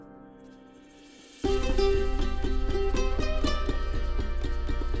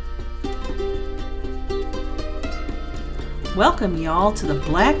Welcome y'all to the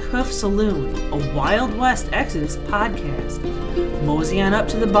Blackhoof Saloon, a Wild West Exodus podcast. Mosey on up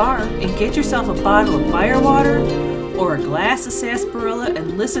to the bar and get yourself a bottle of firewater or a glass of sarsaparilla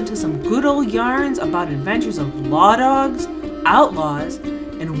and listen to some good old yarns about adventures of law dogs, outlaws,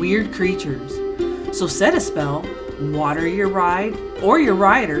 and weird creatures. So set a spell, water your ride or your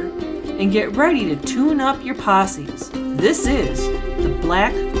rider, and get ready to tune up your posses. This is the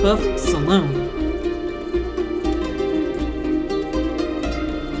Blackhoof Saloon.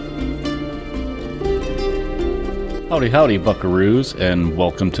 Howdy, howdy, buckaroos, and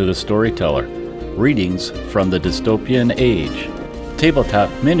welcome to The Storyteller. Readings from the Dystopian Age.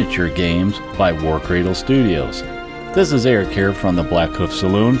 Tabletop miniature games by Warcradle Studios. This is Eric here from the Blackhoof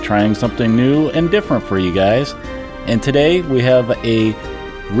Saloon, trying something new and different for you guys. And today we have a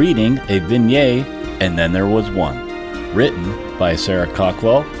reading, a vignette, and then there was one. Written by Sarah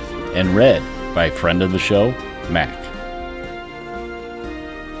Cockwell and read by friend of the show, Mac.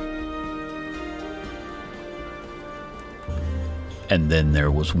 And then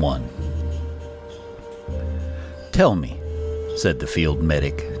there was one. "Tell me," said the field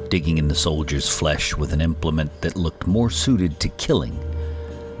medic, digging in the soldier's flesh with an implement that looked more suited to killing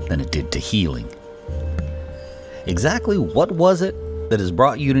than it did to healing. "Exactly what was it that has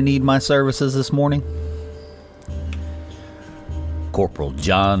brought you to need my services this morning?" Corporal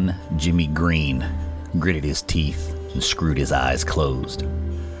John Jimmy Green gritted his teeth and screwed his eyes closed.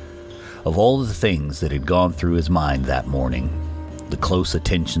 Of all the things that had gone through his mind that morning, the close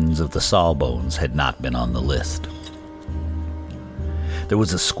attentions of the sawbones had not been on the list. There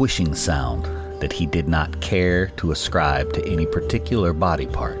was a squishing sound that he did not care to ascribe to any particular body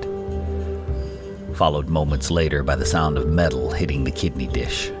part, followed moments later by the sound of metal hitting the kidney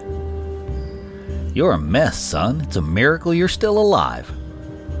dish. "You're a mess, son. It's a miracle you're still alive."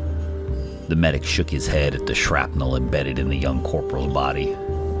 The medic shook his head at the shrapnel embedded in the young corporal's body.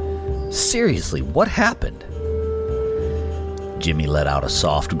 "Seriously, what happened?" Jimmy let out a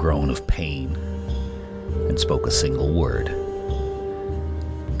soft groan of pain and spoke a single word.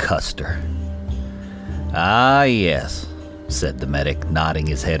 "Custer." "Ah, yes," said the medic, nodding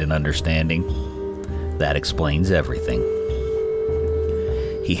his head in understanding. "That explains everything."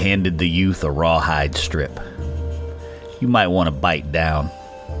 He handed the youth a rawhide strip. "You might want to bite down.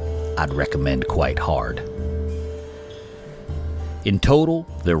 I'd recommend quite hard." In total,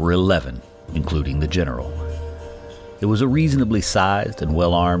 there were 11, including the general. It was a reasonably sized and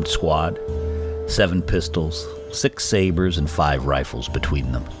well-armed squad, 7 pistols, 6 sabers, and 5 rifles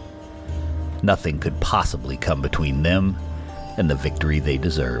between them. Nothing could possibly come between them and the victory they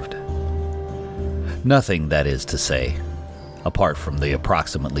deserved. Nothing, that is to say, apart from the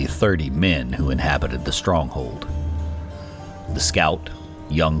approximately 30 men who inhabited the stronghold. The scout,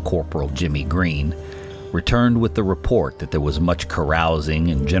 young Corporal Jimmy Green, returned with the report that there was much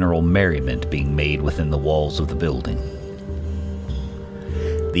carousing and general merriment being made within the walls of the building.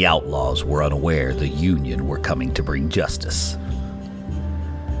 The outlaws were unaware the Union were coming to bring justice.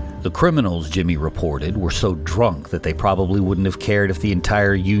 The criminals, Jimmy reported, were so drunk that they probably wouldn't have cared if the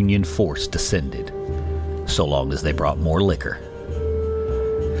entire Union force descended, so long as they brought more liquor.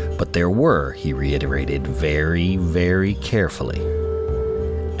 But there were, he reiterated very, very carefully,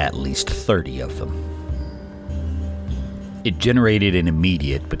 at least 30 of them. It generated an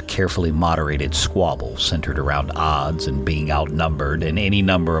immediate but carefully moderated squabble centered around odds and being outnumbered and any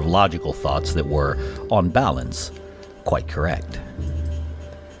number of logical thoughts that were, on balance, quite correct.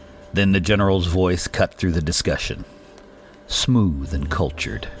 Then the general's voice cut through the discussion, smooth and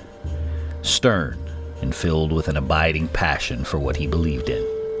cultured, stern and filled with an abiding passion for what he believed in.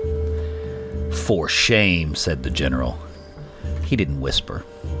 "For shame," said the general. He didn't whisper.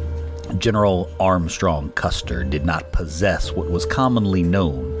 General Armstrong Custer did not possess what was commonly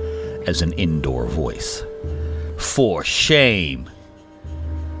known as an indoor voice. "For shame!"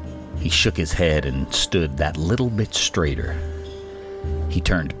 He shook his head and stood that little bit straighter. He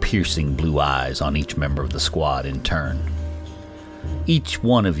turned piercing blue eyes on each member of the squad in turn. "Each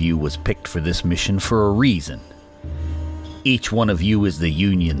one of you was picked for this mission for a reason. Each one of you is the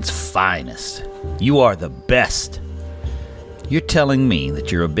Union's finest. You are the best. You're telling me that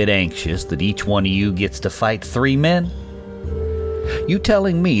you're a bit anxious that each one of you gets to fight 3 men? You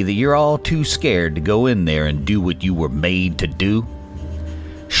telling me that you're all too scared to go in there and do what you were made to do?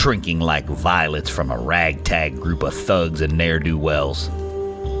 Shrinking like violets from a ragtag group of thugs and ne'er-do-wells?"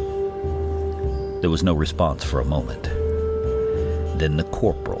 There was no response for a moment. Then the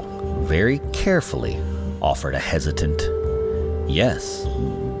corporal, very carefully, offered a hesitant, "Yes,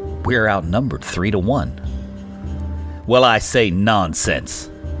 we're outnumbered 3-1. "Well, I say nonsense.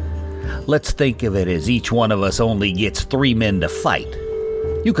 Let's think of it as each one of us only gets 3 men to fight.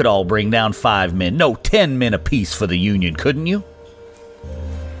 You could all bring down 5 men, no, 10 men apiece for the Union, couldn't you?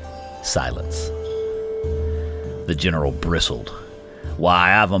 Silence. The general bristled.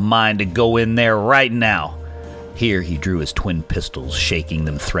 Why, I've a mind to go in there right now. Here he drew his twin pistols, shaking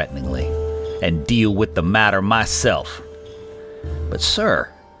them threateningly, and deal with the matter myself. But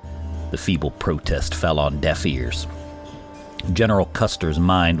sir, the feeble protest fell on deaf ears. General Custer's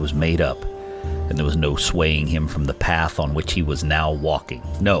mind was made up, and there was no swaying him from the path on which he was now walking.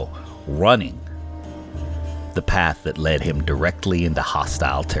 No, running. The path that led him directly into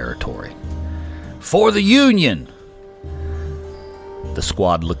hostile territory. For the Union! The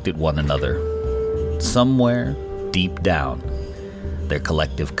squad looked at one another. Somewhere, deep down, their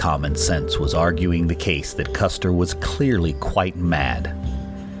collective common sense was arguing the case that Custer was clearly quite mad.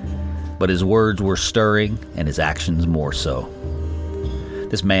 But his words were stirring, and his actions more so.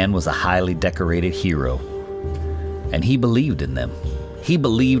 This man was a highly decorated hero, and he believed in them. He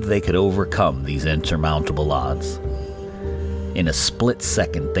believed they could overcome these insurmountable odds. In a split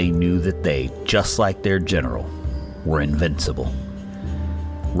second, they knew that they, just like their general, were invincible.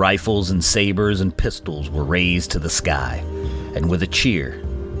 Rifles and sabers and pistols were raised to the sky, and with a cheer,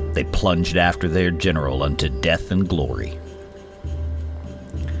 they plunged after their general unto death and glory.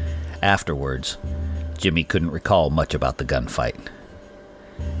 Afterwards, Jimmy couldn't recall much about the gunfight.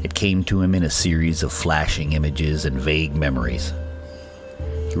 It came to him in a series of flashing images and vague memories.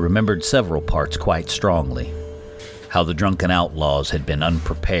 He remembered several parts quite strongly. How the drunken outlaws had been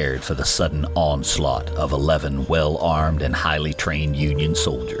unprepared for the sudden onslaught of 11 well-armed and highly trained Union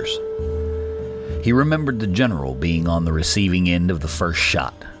soldiers. He remembered the general being on the receiving end of the first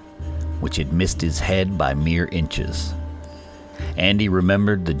shot, which had missed his head by mere inches. And he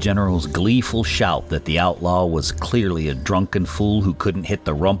remembered the general's gleeful shout that the outlaw was clearly a drunken fool who couldn't hit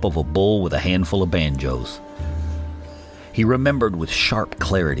the rump of a bull with a handful of banjos. He remembered with sharp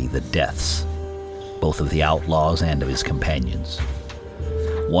clarity the deaths, both of the outlaws and of his companions,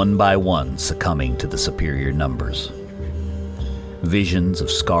 one by one succumbing to the superior numbers. Visions of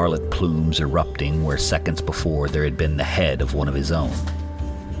scarlet plumes erupting where seconds before there had been the head of one of his own.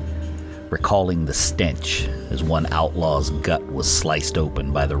 Recalling the stench as one outlaw's gut was sliced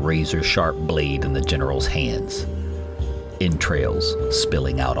open by the razor-sharp blade in the general's hands, entrails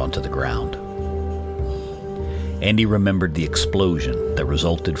spilling out onto the ground. And he remembered the explosion that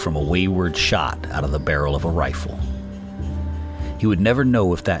resulted from a wayward shot out of the barrel of a rifle. He would never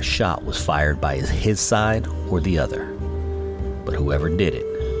know if that shot was fired by his side or the other, but whoever did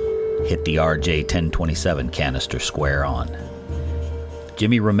it hit the RJ-1027 canister square on.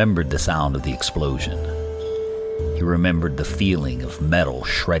 Jimmy remembered the sound of the explosion. He remembered the feeling of metal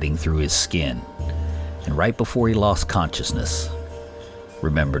shredding through his skin, and right before he lost consciousness,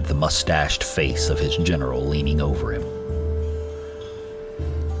 remembered the mustached face of his general leaning over him.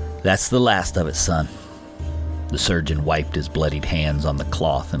 That's the last of it, son. The surgeon wiped his bloodied hands on the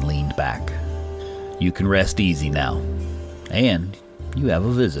cloth and leaned back. You can rest easy now, and you have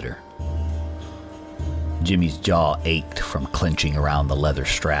a visitor. Jimmy's jaw ached from clenching around the leather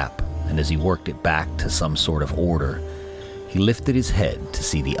strap, and as he worked it back to some sort of order, he lifted his head to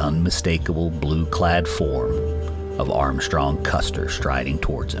see the unmistakable blue-clad form of Armstrong Custer striding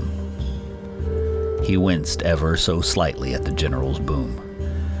towards him. He winced ever so slightly at the general's boom.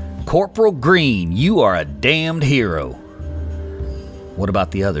 Corporal Green, you are a damned hero. What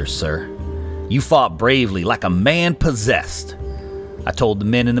about the others, sir? You fought bravely like a man possessed. I told the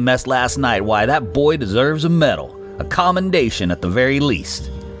men in the mess last night why that boy deserves a medal, a commendation at the very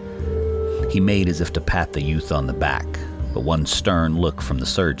least. He made as if to pat the youth on the back, but one stern look from the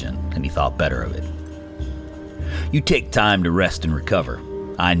surgeon, and he thought better of it. You take time to rest and recover.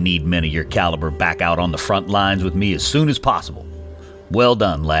 I need men of your caliber back out on the front lines with me as soon as possible. Well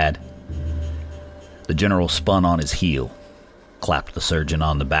done, lad. The general spun on his heel, clapped the surgeon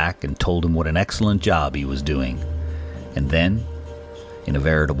on the back, and told him what an excellent job he was doing, and then, in a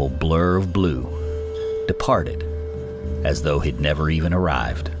veritable blur of blue, departed, as though he'd never even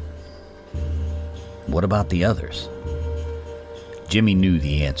arrived. What about the others? Jimmy knew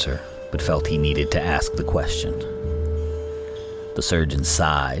the answer, but felt he needed to ask the question. The surgeon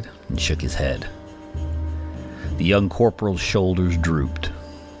sighed and shook his head. The young corporal's shoulders drooped,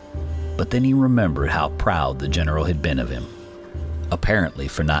 but then he remembered how proud the general had been of him, apparently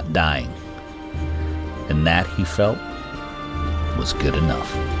for not dying, and that, he felt, was good enough.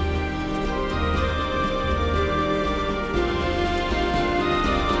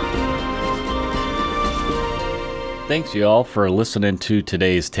 Thanks, y'all, for listening to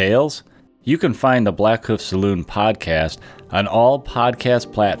today's tales. You can find the Blackhoof Saloon podcast on all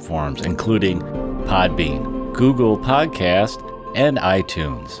podcast platforms, including Podbean, Google Podcast, and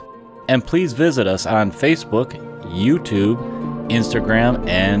iTunes. And please visit us on Facebook, YouTube, Instagram,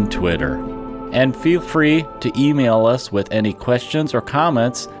 and Twitter. And feel free to email us with any questions or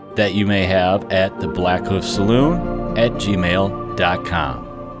comments that you may have at theblackhoofsaloon@gmail.com.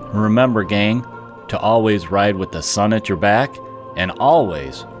 Remember, gang, to always ride with the sun at your back and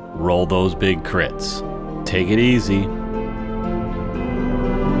always roll those big crits. Take it easy.